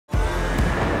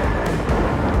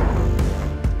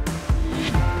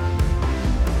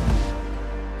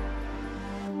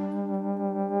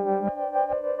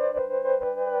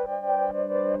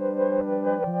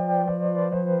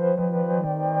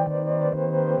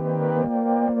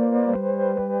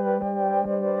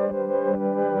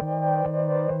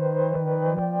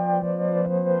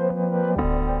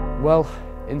Well,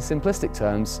 in simplistic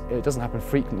terms, it doesn't happen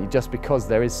frequently just because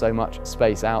there is so much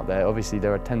space out there. Obviously,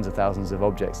 there are tens of thousands of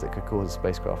objects that could cause a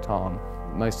spacecraft harm.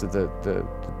 Most of the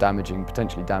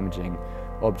potentially damaging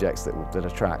objects that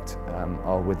attract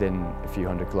are within a few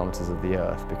hundred kilometers of the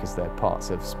Earth because they're parts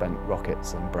of spent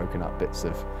rockets and broken up bits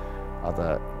of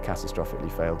other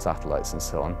catastrophically failed satellites and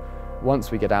so on.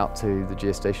 Once we get out to the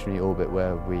geostationary orbit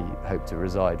where we hope to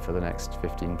reside for the next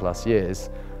 15 plus years,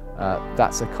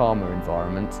 that's a calmer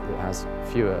environment. It has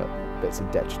fewer bits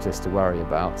of detritus to worry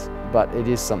about, but it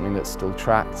is something that's still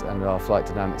tracked, and our flight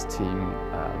dynamics team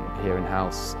here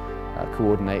in-house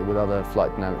coordinate with other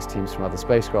flight dynamics teams from other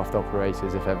spacecraft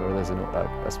operators if ever there's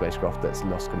a spacecraft that's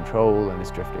lost control and is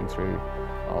drifting through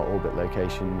our orbit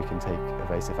location. We can take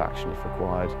evasive action if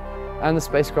required. And the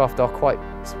spacecraft are quite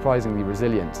surprisingly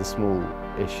resilient to small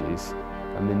issues.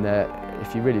 I mean,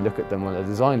 if you really look at them on a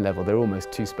design level, they're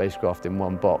almost two spacecraft in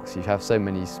one box. You have so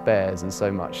many spares and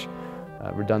so much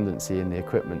redundancy in the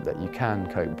equipment that you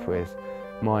can cope with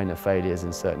minor failures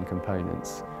in certain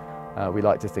components. We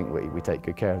like to think we take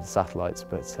good care of the satellites,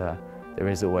 but there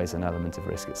is always an element of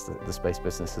risk. The space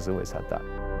business has always had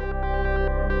that.